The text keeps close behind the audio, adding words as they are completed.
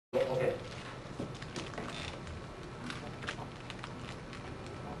OK。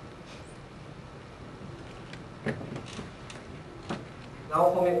然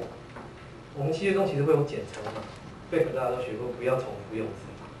后后面我们契约中其实会有简称嘛，对，大家都学过，不要重复用字。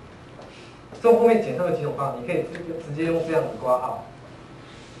这后面简称有几种方法，你可以直接用这样子挂号，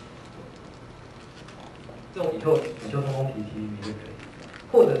这种以后你就通通提 TVB 就可以，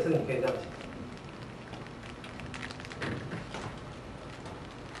或者是你可以这样写。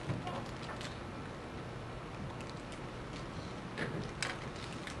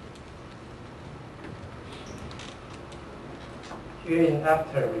Herein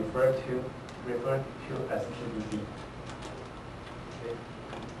after referred to as TVB。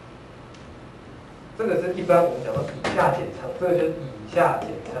这个是一般我们讲到以下简称，这个就是以下简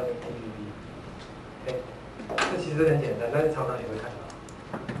称 TVB。这其实很简单，但是常常也会看到。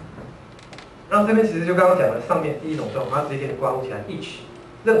然后这边其实就刚刚讲的上面第一种状况，它直接给你挂号起来 each，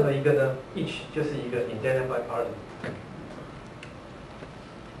 任何一个呢 each 就是一个 identified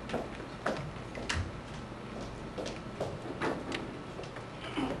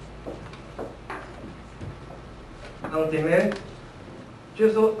demand， 就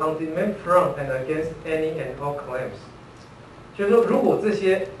是说 on demand from and against any and all claims， 就是说如果这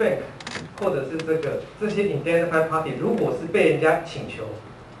些 bank 或者是这些 identified party 如果是被人家请求，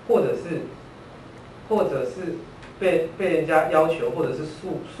或者是被人家要求，或者是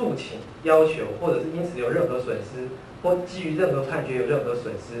诉请要求，或者是因此有任何损失，或基于任何判决有任何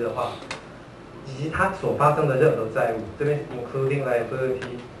损失的话，以及它所发生的任何债务，这边 including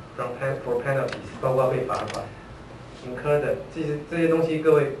liability for penalties， 包括被罚款。incur 的，其实这些东西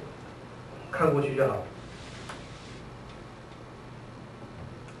各位看过去就好。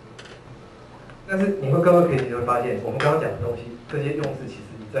但是各位可以发现，我们刚刚讲的东西，这些用字其实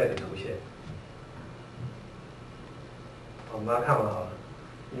一再的出现。我们把它看完好了。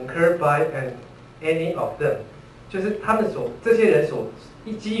incur by and any of them， 就是他们这些人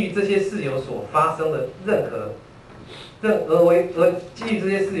基于这些事由所发生的基于这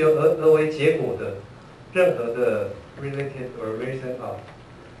些事由而为结果的任何的 related or reason of，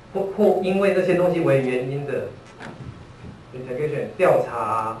 或因为这些东西为原因的 litigation 调查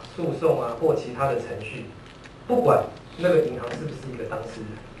啊、诉讼啊或其他的程序，不管那个银行是不是一个当事人，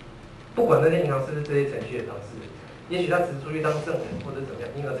不管那些银行是不是这些程序的当事人，也许他只是出去当证人或者怎么样，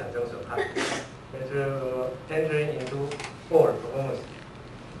因而产生损害。entering into or performance。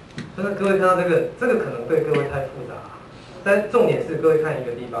所以各位看到这个可能对各位太复杂了，但重点是各位看一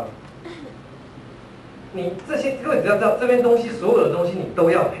个地方。你各位只要知道这边东西所有的东西你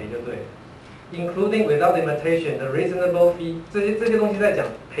都要赔就对了 ，including without limitation the reasonable fee， 这些东西在讲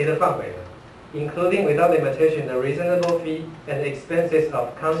赔的范围了 ，including without limitation the reasonable fee and expenses of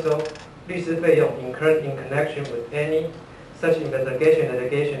counsel， 律师费用 incurred in connection with any such investigation,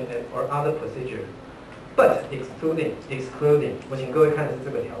 litigation and or other procedure，but excluding， 我请各位看的是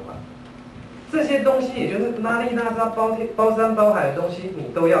这个条款，这些东西也就是拉里拉扎包山包海的东西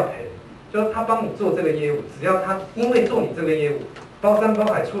你都要赔。就是他帮你做这个业务，只要他因为做你这个业务，包山包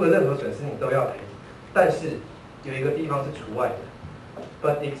海出了任何损失你都要赔，但是有一个地方是除外的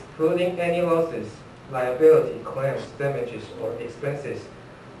 ，but excluding any losses, liability, claims, damages or expenses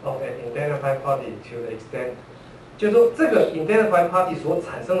of an indemnified party to the extent， 就是说这个 indemnified party 所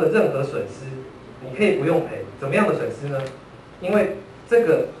产生的任何损失，你可以不用赔。怎么样的损失呢？因为这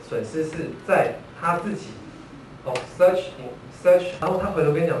个损失是在他自己 of such， 然后他回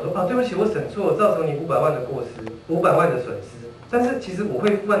头跟你讲说啊，对不起，我审错了，造成你500万的过失，500万的损失。但是其实我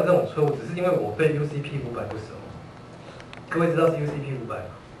会犯这种错误，只是因为我对 UCP 500不熟。各位知道是 UCP 500吗？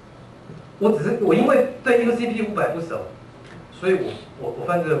我因为对 UCP 500不熟，所以我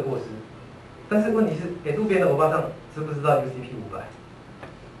犯这个过失。但是问题是，路边的欧巴桑知不知道 UCP 500？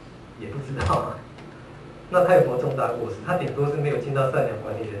也不知道啊。那他有没有重大过失？他顶多是没有尽到善良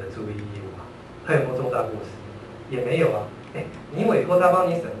管理人的注意义务嘛。他有没有重大过失？也没有啊。你委托他帮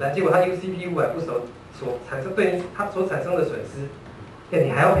你审单，结果他 UCP 500不熟，他所产生的损失，你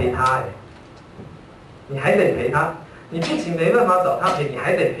还要赔他你还得赔他，你不仅没办法找他赔，你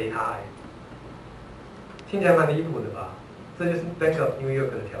还得赔他听起来蛮离谱的吧？这就是 Bank of New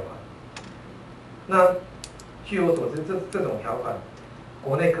York 的条款。那据我所知，这种条款，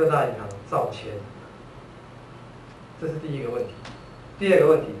国内各大银行照签，这是第一个问题。第二个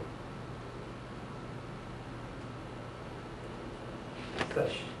问题。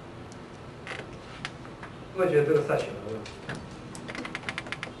such， 各位觉得这个 such 有没有问题？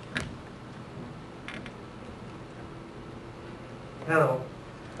你看哦，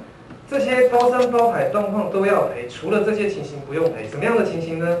这些包山包海状况都要赔，除了这些情形不用赔。什么样的情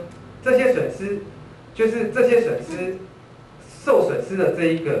形呢？这些损失就是这些损失受损失失的这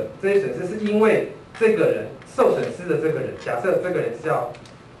些损失是因为这个人受损失的这个人，假设这个人叫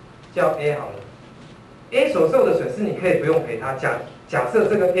A 好了 ，A 所受的损失你可以不用赔他。假设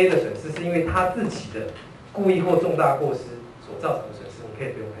这个 A 的损失是因为他自己的故意或重大过失所造成的损失，你可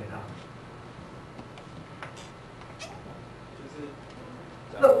以不用赔他。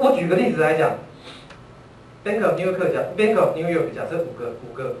那我举个例子来讲 ，Bank of New York 假设五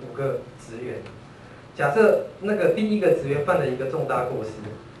个职员，假设那个第一个职员犯了一个重大过失，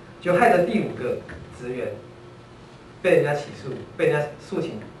就害得第5个职员被人家起诉，被人家诉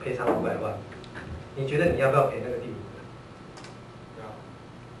请赔偿500万，你觉得你要不要赔那个第5个？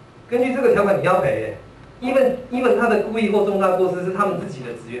根据这个条款你要赔耶，因为他的故意或重大过失是他们自己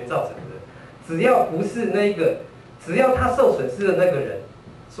的职员造成的，只要不是只要他受损失的那个人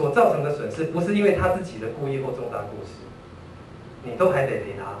所造成的损失不是因为他自己的故意或重大过失，你都还得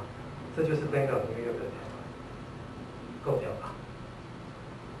赔他，这就是 Bank of New York 的条款，够屌吧？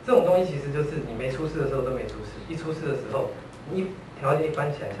这种东西其实就是你没出事的时候都没出事，一出事的时候，你条件一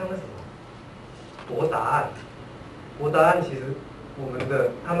翻起来，像那什么博达案，博达案其实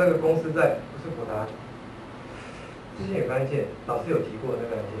他那个公司在不是博达案，之前有个案件，老师有提过那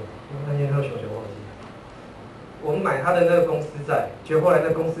个案件，那个案件他熊忘记。我们买他的那个公司债，结果后来那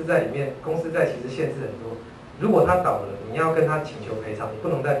公司债里面，公司债其实限制很多。如果他倒了，你要跟他请求赔偿，你不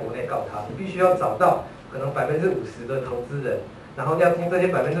能在国内告他，你必须要找到可能50%的投资人，然后要听这些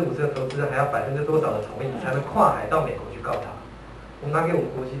50%的投资人还要多少的同意，你才能跨海到美国去告他。我们拿给我们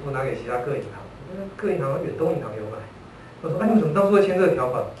国际部，拿给其他各银行，各银行远东银行有买。我说，你怎么当初会签这个条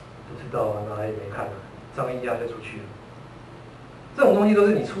款？不知道啊，哪里没看啊，上面一压就出去了。这种东西都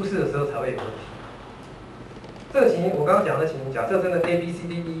是你出事的时候才会有问题。这个情形，我刚刚讲的情形，假设真的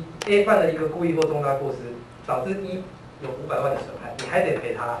A、B、C、D、E，A 犯了一个故意或重大过失，导致E 有500万的损害，你还得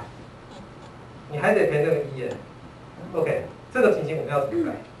赔他，你还得赔那个E耶。OK， 这个情形我们要怎么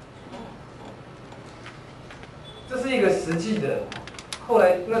改？这是一个实际的，后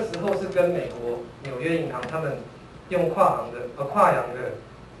来那时候是跟美国纽约银行他们用跨洋的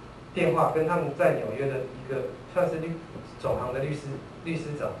电话跟他们在纽约的一个算是总行的律师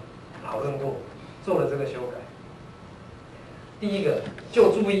长讨论过，做了这个修改。第一个，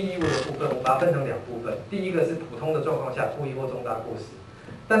就注意义务的部分，我把它分成2部分。第一个是普通的状况下故意或重大过失，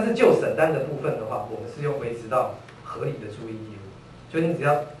但是就审单的部分的话，我们是用维持到合理的注意义务，所以你只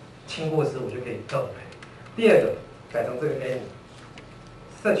要轻过失，我就可以叫你赔。第二个，改成这个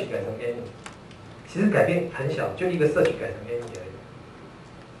any，search 改成 any， 其实改变很小，就一个 search 改成 any 而已。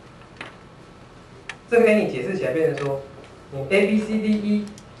这个 any 解释起来变成说，你 A、B、C、D、E，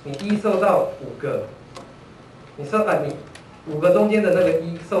 你 E 受到5个，你5个中间的那个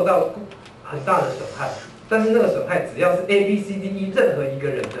E受到很大的损害，但是那个损害只要是 A、B、C、D、E 任何一个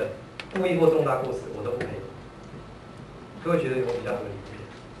人的故意或重大过失，我都不赔。各位觉得有没有比较合理一点？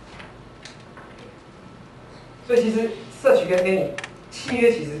所以其实 search 跟 any 契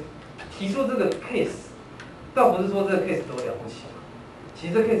约其实提出这个 case， 倒不是说这个 case 多了不起嘛，其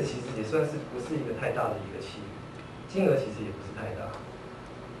实这 case 其实也算是不是一个太大的一个契约，金额其实也不是太大。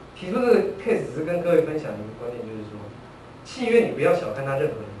提出这个 case 只是跟各位分享一个观念，就是说。契约你不要小看它任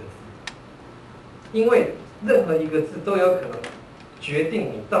何一个字，因为任何一个字都有可能决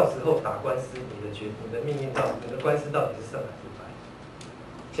定你到时候打官司你的命运你的官司到底是胜还是败。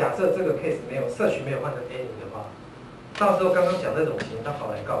假设这个 case search 没有换成 any 的话，到时候刚刚讲这种情形他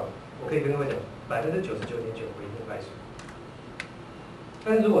跑来告我可以跟各位讲99.9%我一定败诉。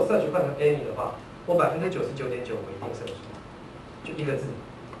但是如果 search 换成 any 的话，我99.9%我一定胜诉，就一个字，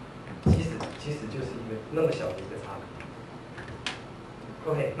即使就是一个那么小的一个差别。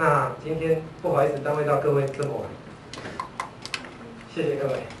OK， 那今天不好意思耽误到各位这么晚，谢谢各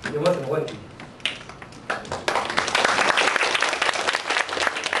位。有没有什么问题？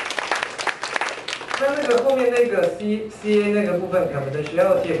那个后面那个 CA 那个部分，我们的学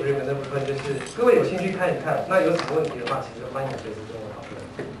校的 agreement 那部分，就是各位有兴趣看一看。那有什么问题的话，其实欢迎随时跟我讨论。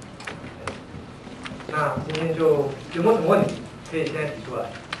那今天就有没有什么问题，可以现在提出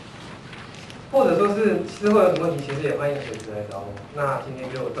来。或者说是之后有什么问题，其实也欢迎随时来找我。那今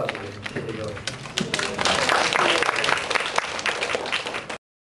天就到这里，谢谢各位。